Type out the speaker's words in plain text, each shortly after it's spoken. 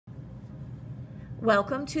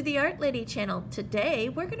Welcome to the Art Lady channel. Today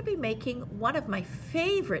we're going to be making one of my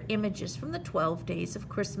favorite images from the 12 Days of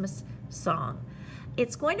Christmas song.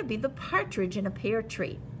 It's going to be the partridge in a pear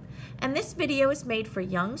tree. And this video is made for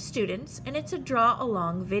young students, and it's a draw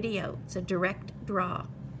along video. It's a direct draw.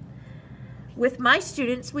 With my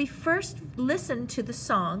students, we first listen to the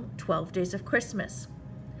song 12 Days of Christmas.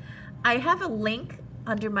 I have a link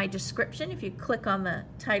under my description. If you click on the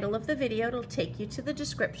title of the video, it'll take you to the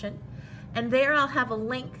description. And there I'll have a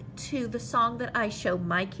link to the song that I show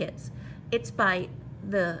my kids. It's by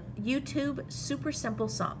the YouTube Super Simple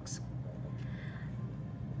Songs.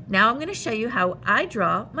 Now I'm going to show you how I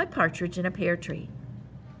draw my partridge in a pear tree.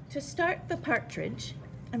 To start the partridge,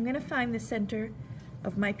 I'm going to find the center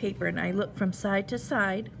of my paper, and I look from side to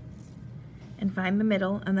side and find the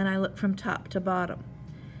middle, and then I look from top to bottom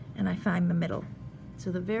and I find the middle. So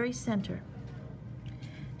the very center.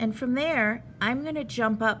 And from there, I'm going to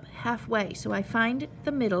jump up halfway. So I find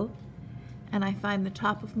the middle, and I find the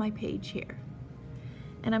top of my page here.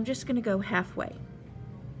 And I'm just going to go halfway.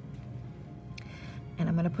 And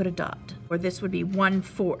I'm going to put a dot, or this would be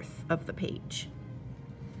 1/4 of the page.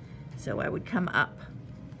 So I would come up,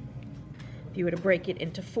 if you were to break it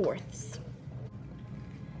into fourths.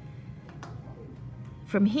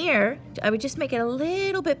 From here, I would just make it a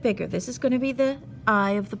little bit bigger. This is going to be the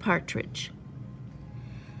eye of the partridge.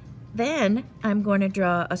 Then I'm going to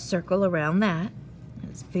draw a circle around that.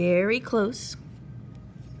 It's very close.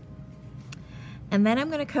 And then I'm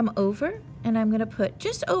going to come over, and I'm going to put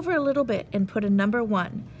just over a little bit and put a number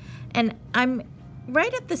 1. And I'm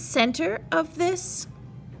right at the center of this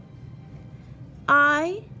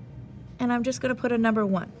eye, and I'm just going to put a number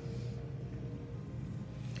 1.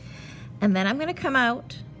 And then I'm going to come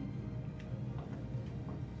out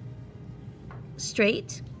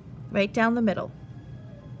straight, right down the middle.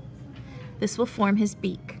 This will form his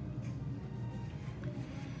beak.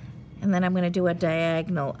 And then I'm going to do a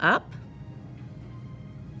diagonal up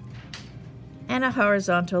and a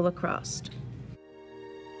horizontal across.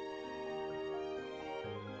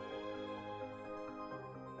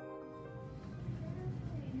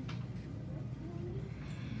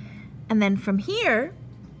 And then from here,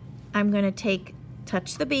 I'm going to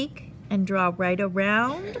touch the beak and draw right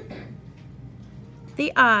around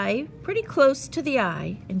the eye, pretty close to the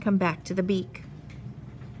eye, and come back to the beak.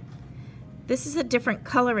 This is a different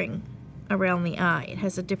coloring around the eye. It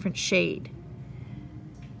has a different shade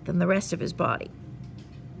than the rest of his body.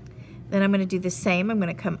 Then I'm going to do the same. I'm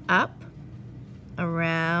going to come up,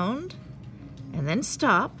 around, and then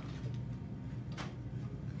stop.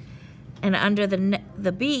 And under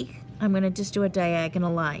the beak, I'm going to just do a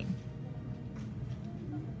diagonal line.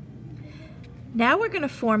 Now we're going to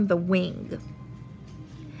form the wing.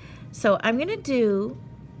 So I'm going to do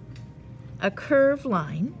a curved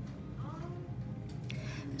line.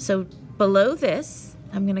 So below this,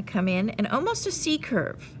 I'm going to come in and almost a C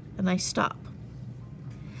curve, and I stop.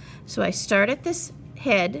 So I start at this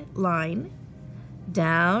head line,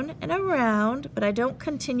 down and around, but I don't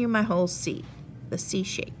continue my whole C, the C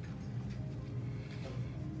shape.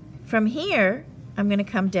 From here, I'm going to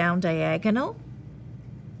come down diagonal,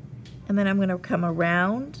 and then I'm going to come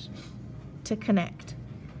around to connect.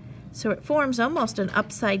 So it forms almost an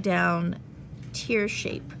upside down tear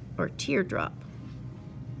shape or teardrop.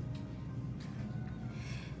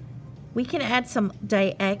 We can add some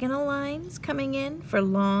diagonal lines coming in for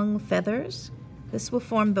long feathers. This will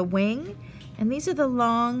form the wing, and these are the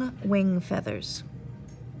long wing feathers.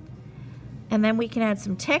 And then we can add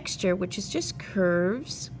some texture, which is just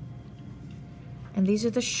curves, and these are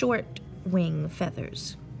the short wing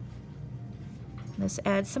feathers. Let's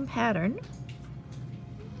add some pattern.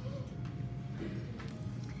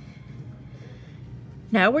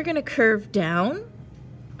 Now we're going to curve down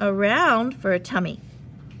around for a tummy.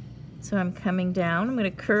 So I'm coming down, I'm going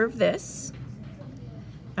to curve this.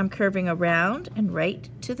 I'm curving around and right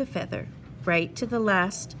to the feather, right to the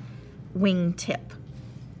last wing tip.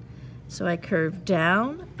 So I curve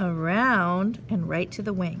down, around, and right to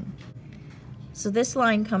the wing. So this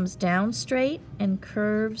line comes down straight and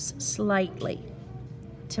curves slightly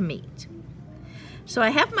to meet. So I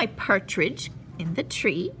have my partridge in the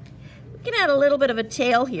tree. You can add a little bit of a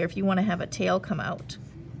tail here if you want to have a tail come out.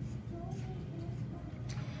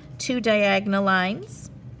 2 diagonal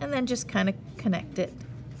lines, and then just kind of connect it,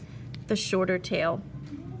 the shorter tail.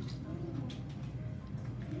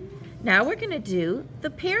 Now we're going to do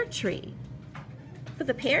the pear tree. For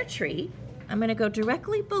the pear tree, I'm going to go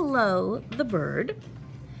directly below the bird,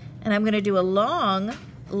 and I'm going to do a long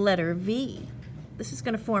letter V. This is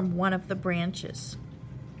going to form one of the branches.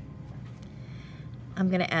 I'm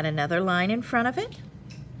going to add another line in front of it,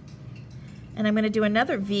 And I'm going to do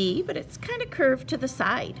another V, but it's kind of curved to the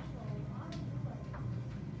side.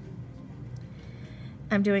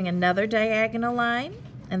 I'm doing another diagonal line,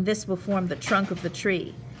 and this will form the trunk of the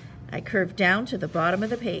tree. I curve down to the bottom of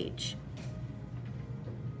the page.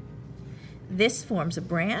 This forms a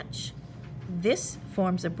branch. This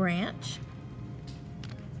forms a branch.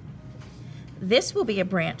 This will be a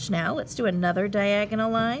branch now. Let's do another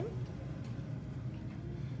diagonal line.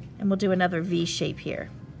 And we'll do another V shape here.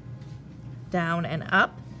 Down and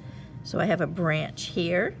up. So I have a branch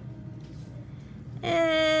here.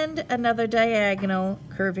 And another diagonal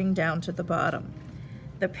curving down to the bottom.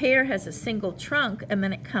 The pear has a single trunk, and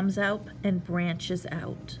then it comes out and branches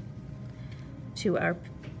out to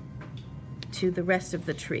the rest of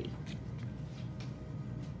the tree.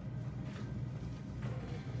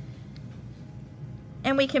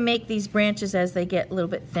 And we can make these branches as they get a little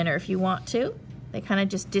bit thinner if you want to. They kind of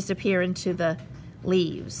just disappear into the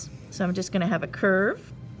leaves. So I'm just going to have a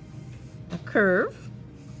curve.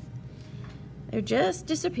 They're just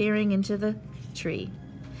disappearing into the tree.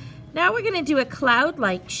 Now we're going to do a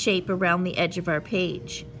cloud-like shape around the edge of our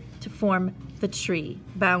page to form the tree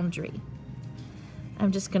boundary.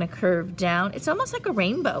 I'm just going to curve down. It's almost like a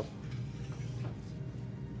rainbow.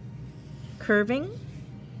 Curving,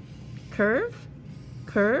 curve,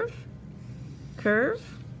 curve,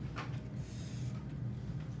 curve.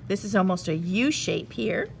 This is almost a U shape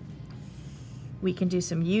here. We can do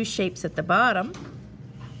some U shapes at the bottom.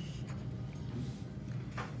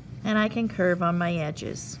 And I can curve on my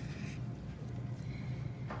edges.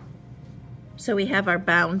 So we have our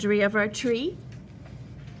boundary of our tree.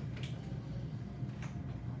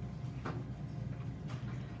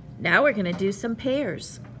 Now we're going to do some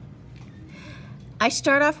pears. I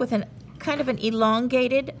start off with kind of an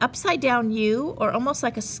elongated upside down U, or almost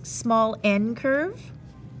like a small N curve.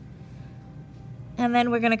 And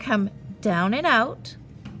then we're going to come down and out.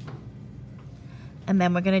 And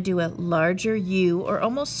then we're going to do a larger U, or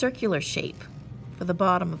almost circular shape for the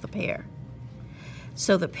bottom of the pear.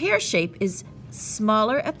 So the pear shape is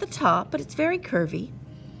smaller at the top, but it's very curvy.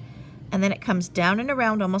 And then it comes down and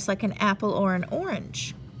around almost like an apple or an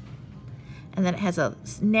orange. And then it has a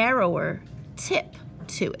narrower tip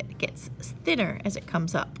to it. It gets thinner as it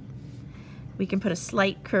comes up. We can put a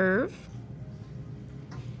slight curve.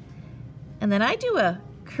 And then I do a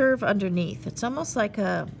curve underneath. It's almost like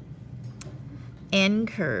a N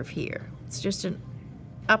curve here. It's just an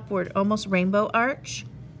upward, almost rainbow arch.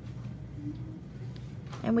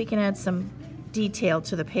 And we can add some detail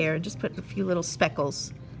to the pear and just put a few little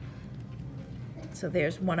speckles. So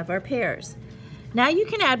there's one of our pears. Now you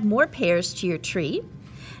can add more pears to your tree.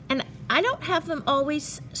 And I don't have them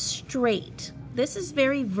always straight. This is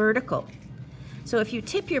very vertical. So if you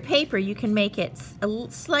tip your paper, you can make it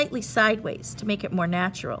slightly sideways to make it more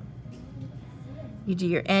natural. You do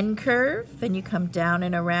your N curve, then you come down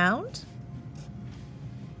and around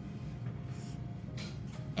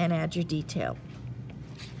and add your detail.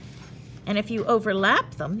 And if you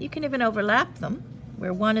overlap them, you can even overlap them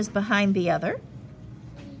where one is behind the other,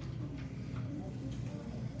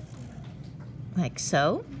 like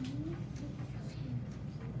so.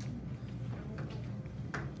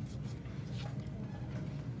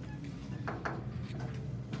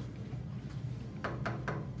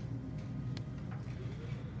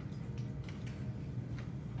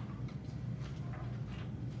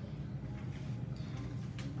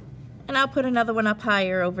 And I'll put another one up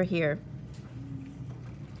higher over here.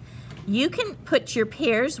 You can put your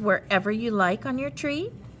pears wherever you like on your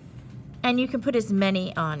tree, and you can put as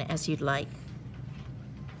many on as you'd like.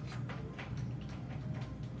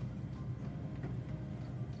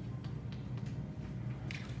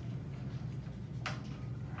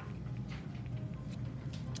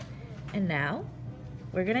 And now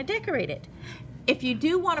we're going to decorate it. If you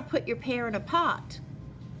do want to put your pear in a pot,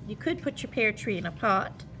 you could put your pear tree in a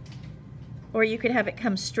pot, or you could have it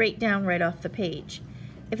come straight down right off the page.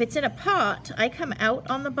 If it's in a pot, I come out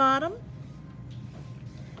on the bottom,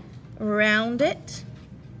 round it,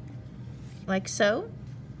 like so,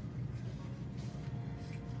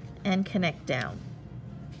 and connect down.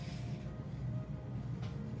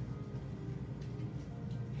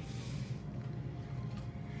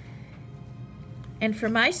 And for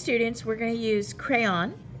my students, we're going to use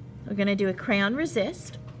crayon. We're going to do a crayon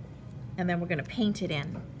resist, and then we're going to paint it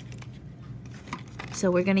in. So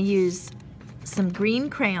we're going to use some green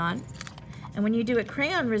crayon, and when you do a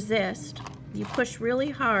crayon resist, you push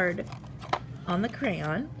really hard on the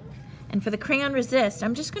crayon. And for the crayon resist,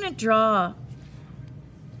 I'm just going to draw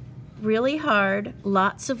really hard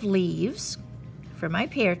lots of leaves for my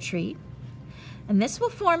pear tree, and this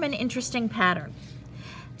will form an interesting pattern.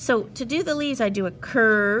 So to do the leaves, I do a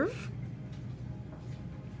curve,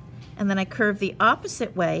 and then I curve the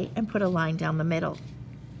opposite way and put a line down the middle.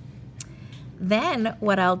 Then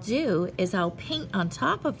what I'll do is I'll paint on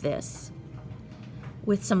top of this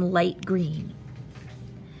with some light green.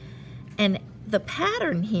 And the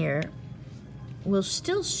pattern here will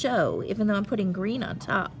still show even though I'm putting green on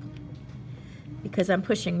top, because I'm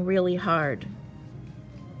pushing really hard.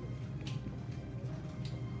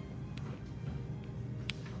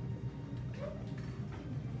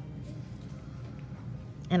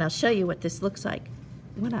 And I'll show you what this looks like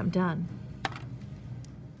when I'm done.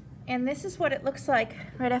 And this is what it looks like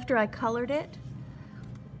right after I colored it.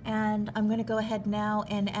 And I'm going to go ahead now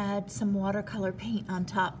and add some watercolor paint on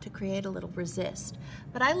top to create a little resist.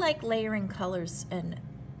 But I like layering colors and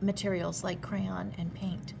materials like crayon and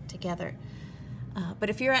paint together. But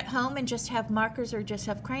if you're at home and just have markers or just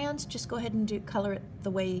have crayons, just go ahead and color it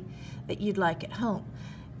the way that you'd like at home.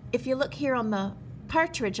 If you look here on the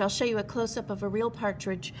partridge, I'll show you a close-up of a real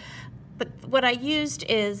partridge. But what I used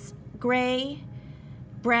is gray,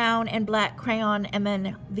 brown, and black crayon, and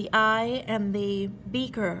then the eye and the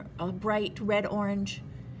beak are a bright red-orange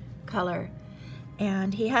color.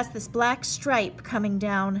 And he has this black stripe coming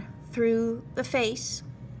down through the face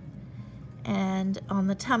and on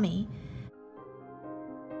the tummy.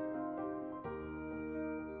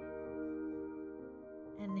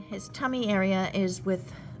 And his tummy area is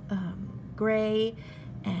with gray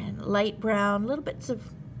and light brown, little bits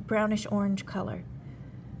of brownish orange color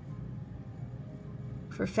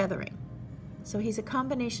for feathering. So he's a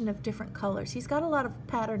combination of different colors. He's got a lot of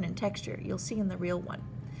pattern and texture. You'll see in the real one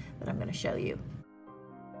that I'm going to show you.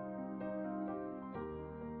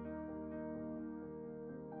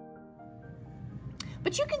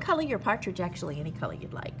 But you can color your partridge actually any color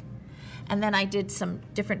you'd like. And then I did some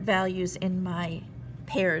different values in my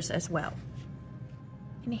pears as well.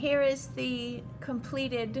 And here is the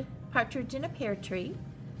completed partridge in a pear tree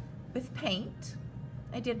with paint.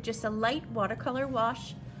 I did just a light watercolor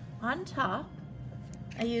wash on top.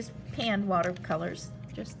 I used pan watercolors,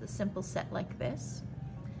 just the simple set like this.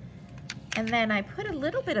 And then I put a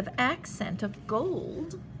little bit of accent of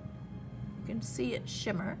gold. You can see it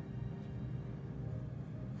shimmer.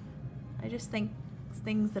 I just think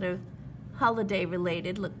things that are holiday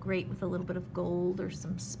related look great with a little bit of gold or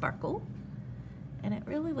some sparkle. And it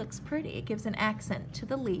really looks pretty. It gives an accent to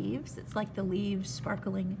the leaves. It's like the leaves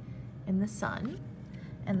sparkling in the sun.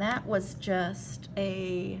 And that was just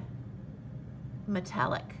a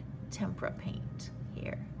metallic tempera paint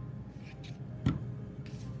here.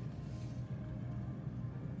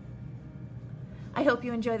 I hope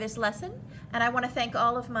you enjoy this lesson, and I want to thank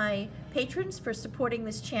all of my patrons for supporting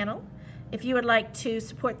this channel. If you would like to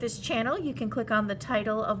support this channel, you can click on the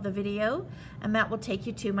title of the video, and that will take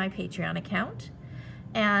you to my Patreon account.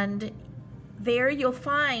 And there you'll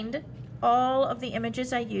find all of the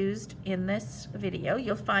images I used in this video.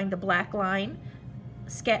 You'll find the black line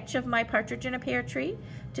sketch of my partridge in a pear tree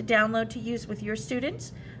to download to use with your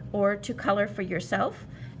students or to color for yourself.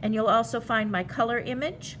 And you'll also find my color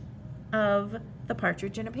image of the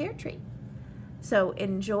partridge in a pear tree. So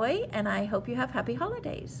enjoy, and I hope you have happy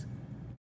holidays.